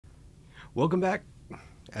Welcome back,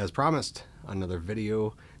 as promised, another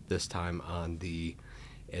video, this time on the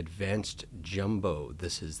Advanced Jumbo.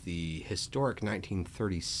 This is the historic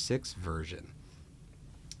 1936 version.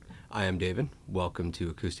 I am David. Welcome to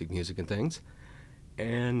Acoustic Music and Things,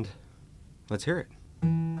 and let's hear it.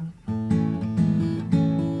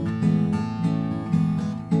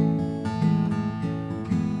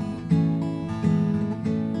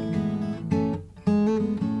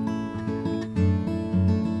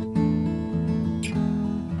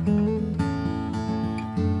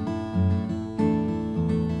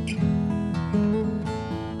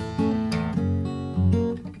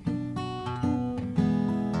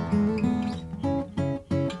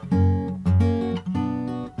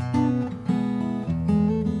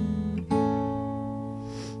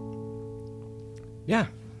 Yeah,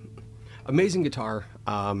 amazing guitar.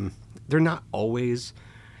 They're not always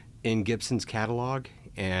in Gibson's catalog,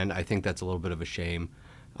 and I think that's a little bit of a shame.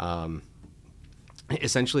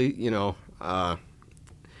 Essentially,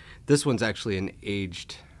 this one's actually an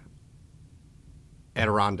aged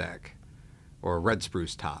Adirondack or red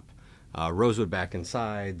spruce top. Rosewood back and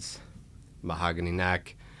sides, mahogany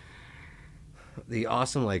neck. The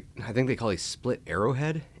awesome, I think they call these split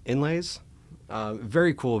arrowhead inlays.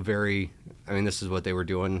 Very cool, this is what they were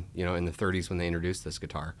doing, in the 30s when they introduced this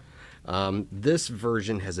guitar. This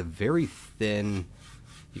version has a very thin,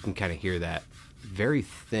 you can kind of hear that, very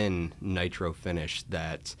thin nitro finish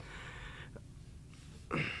that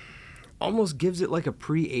almost gives it like a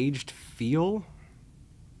pre-aged feel-ish.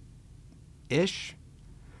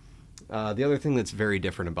 The other thing that's very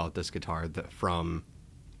different about this guitar from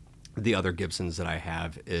the other Gibsons that I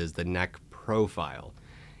have is the neck profile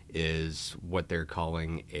is what they're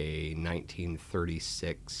calling a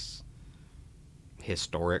 1936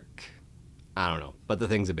 historic. I don't know, but the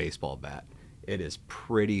thing's a baseball bat. It is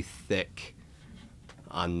pretty thick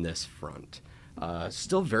on this front.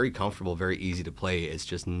 Still very comfortable, very easy to play. It's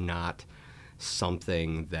just not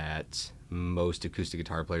something that most acoustic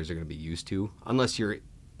guitar players are going to be used to, unless you're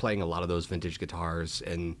playing a lot of those vintage guitars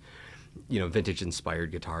and, vintage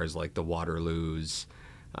inspired guitars like the Waterloos.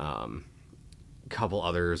 Couple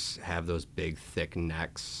others have those big thick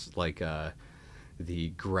necks, like the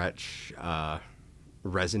Gretsch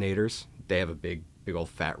resonators. They have a big old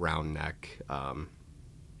fat round neck,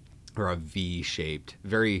 or a V shaped,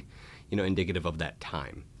 very indicative of that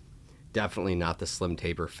time. Definitely not the slim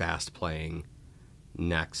taper fast playing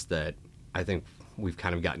necks that I think we've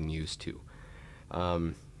kind of gotten used to.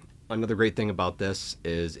 Another great thing about this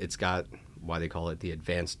is it's got, why they call it the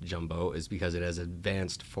Advanced Jumbo, is because it has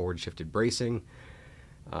advanced forward shifted bracing.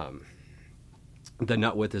 The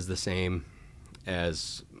nut width is the same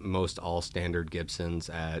as most all standard Gibsons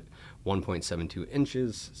at 1.72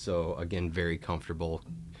 inches. So again, very comfortable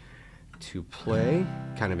to play,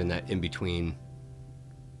 kind of in that in-between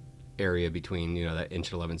area between, that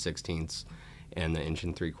 1.11/16 and the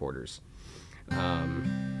 1 3/4.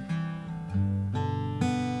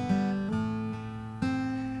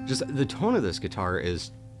 Just the tone of this guitar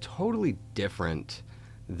is totally different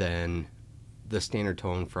than the standard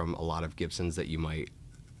tone from a lot of Gibsons that you might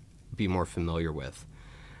be more familiar with.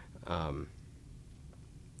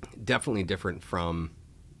 Definitely different from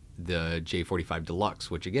the J45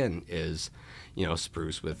 Deluxe, which again is,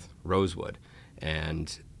 spruce with rosewood.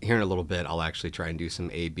 And here in a little bit, I'll actually try and do some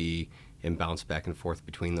A-B and bounce back and forth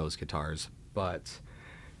between those guitars. But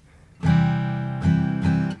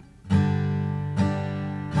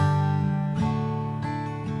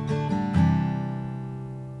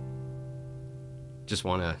just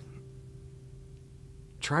want to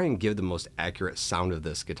try and give the most accurate sound of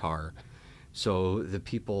this guitar, so the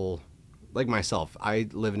people like myself, I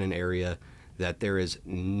live in an area that there is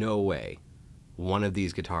no way one of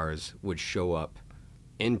these guitars would show up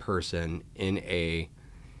in person in a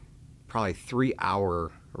probably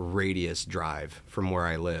 3-hour radius drive from where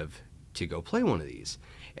I live to go play one of these.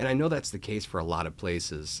 And I know that's the case for a lot of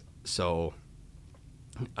places. So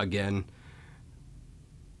again,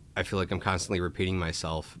 I feel like I'm constantly repeating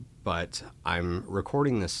myself, but I'm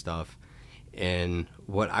recording this stuff in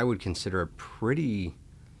what I would consider a pretty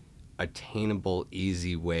attainable,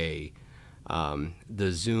 easy way.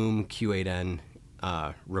 The Zoom Q8N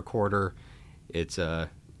recorder, it's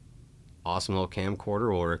a awesome little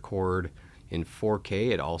camcorder, will record in 4K.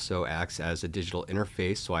 It also acts as a digital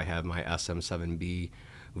interface, so I have my SM7B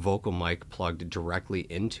vocal mic plugged directly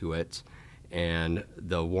into it, and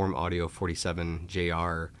the Warm Audio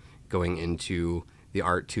 47JR going into the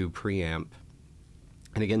Art2 preamp.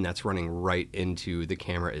 And again, that's running right into the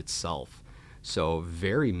camera itself. So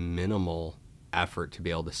very minimal effort to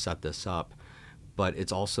be able to set this up, but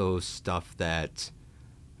it's also stuff that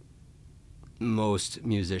most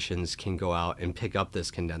musicians can go out and pick up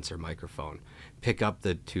this condenser microphone, pick up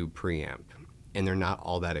the tube preamp, and they're not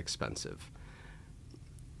all that expensive,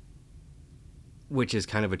 which is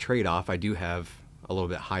kind of a trade-off. I do have a little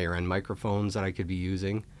bit higher end microphones that I could be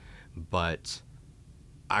using, but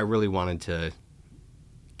I really wanted to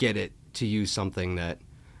get it to use something that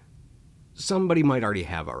somebody might already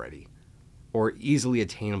have already, or easily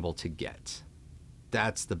attainable to get.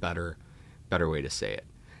 That's the better way to say it.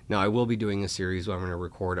 Now, I will be doing a series where I'm going to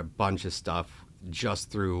record a bunch of stuff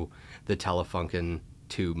just through the Telefunken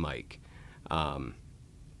tube mic. And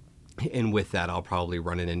with that, I'll probably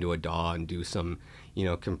run it into a DAW and do some,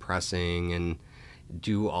 compressing and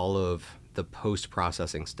do all of the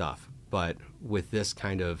post-processing stuff. But with this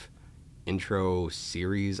kind of intro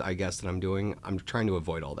series, I guess, that I'm doing, I'm trying to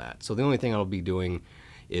avoid all that. So the only thing I'll be doing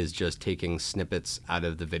is just taking snippets out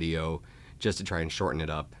of the video just to try and shorten it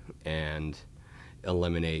up and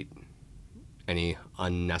eliminate any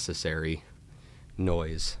unnecessary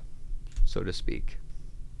noise, so to speak.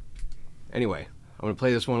 Anyway, I'm going to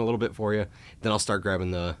play this one a little bit for you, then I'll start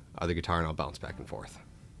grabbing the other guitar and I'll bounce back and forth.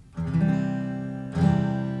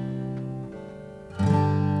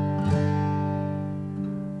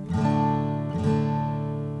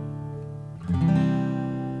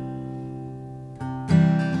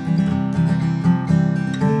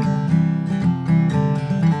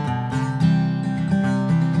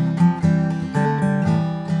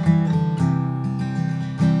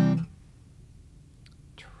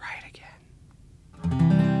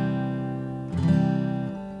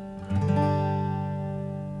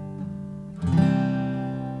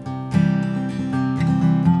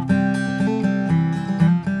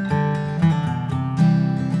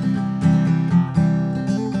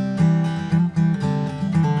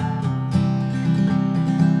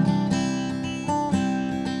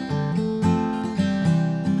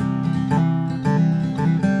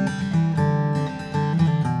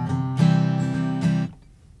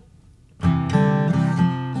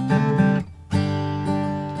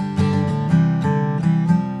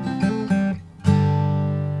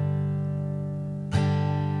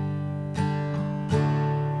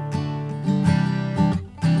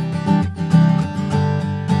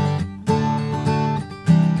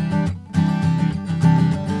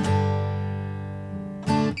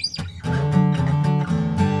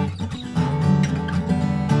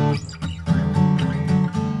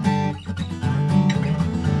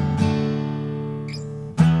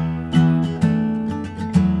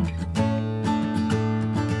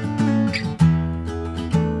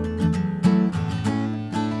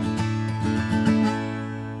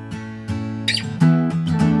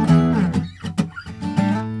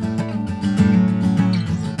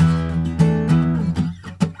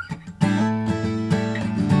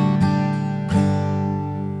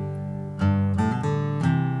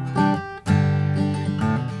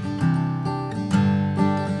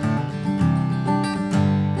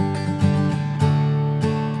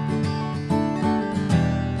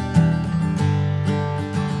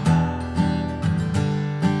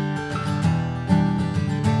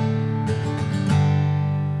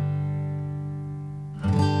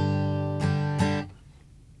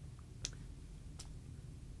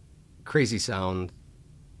 Crazy sound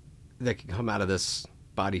that can come out of this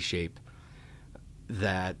body shape,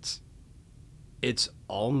 that it's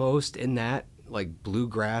almost in that like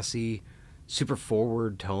bluegrassy, super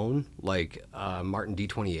forward tone, like Martin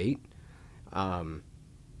D28.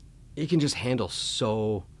 It can just handle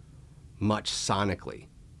so much sonically.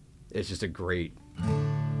 It's just a great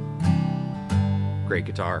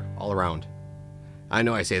guitar all around. I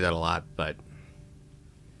know I say that a lot, but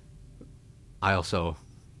I also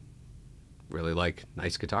really like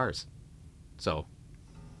nice guitars. So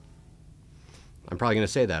I'm probably going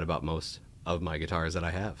to say that about most of my guitars that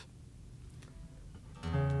I have.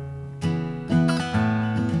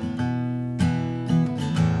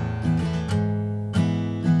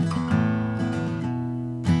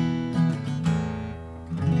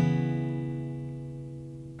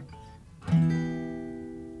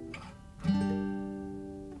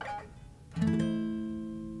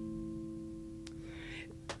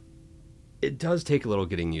 It does take a little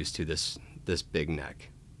getting used to this big neck,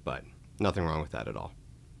 but nothing wrong with that at all.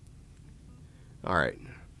 All right,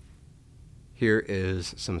 here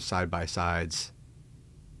is some side-by-sides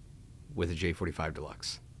with a J45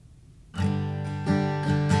 Deluxe.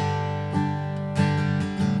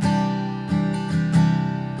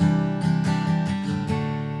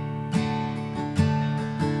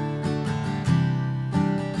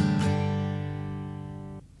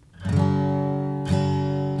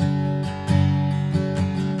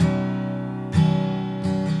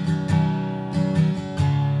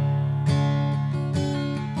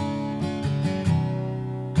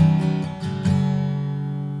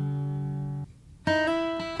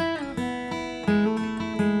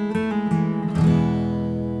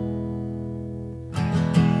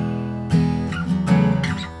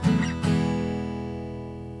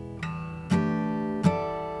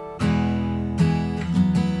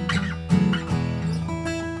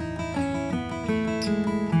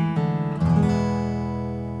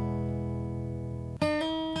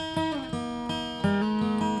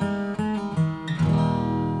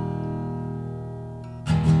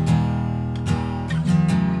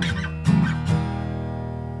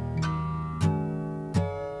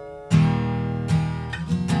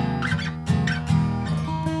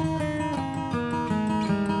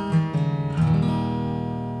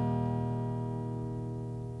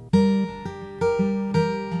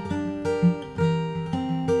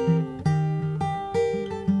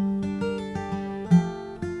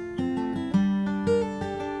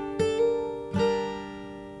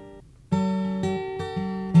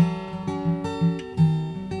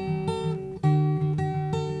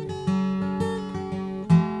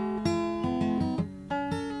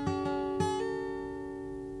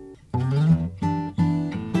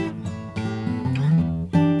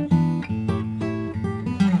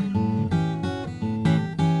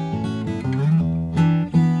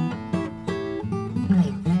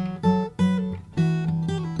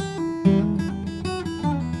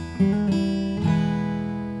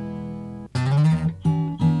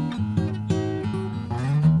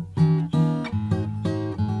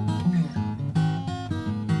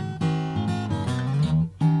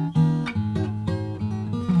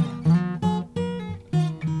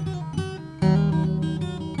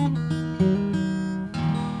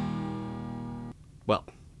 Well,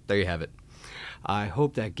 there you have it. I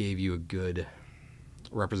hope that gave you a good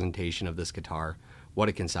representation of this guitar, what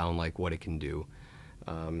it can sound like, what it can do.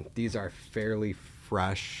 These are fairly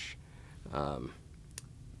fresh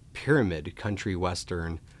pyramid country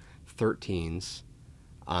western 13s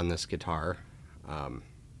on this guitar.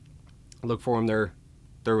 Look for them. They're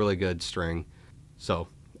really good string. So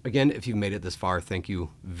again, if you've made it this far, thank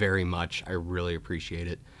you very much. I really appreciate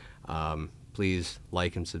it. Please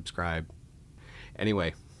like and subscribe.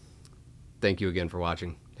 Anyway, thank you again for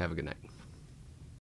watching. Have a good night.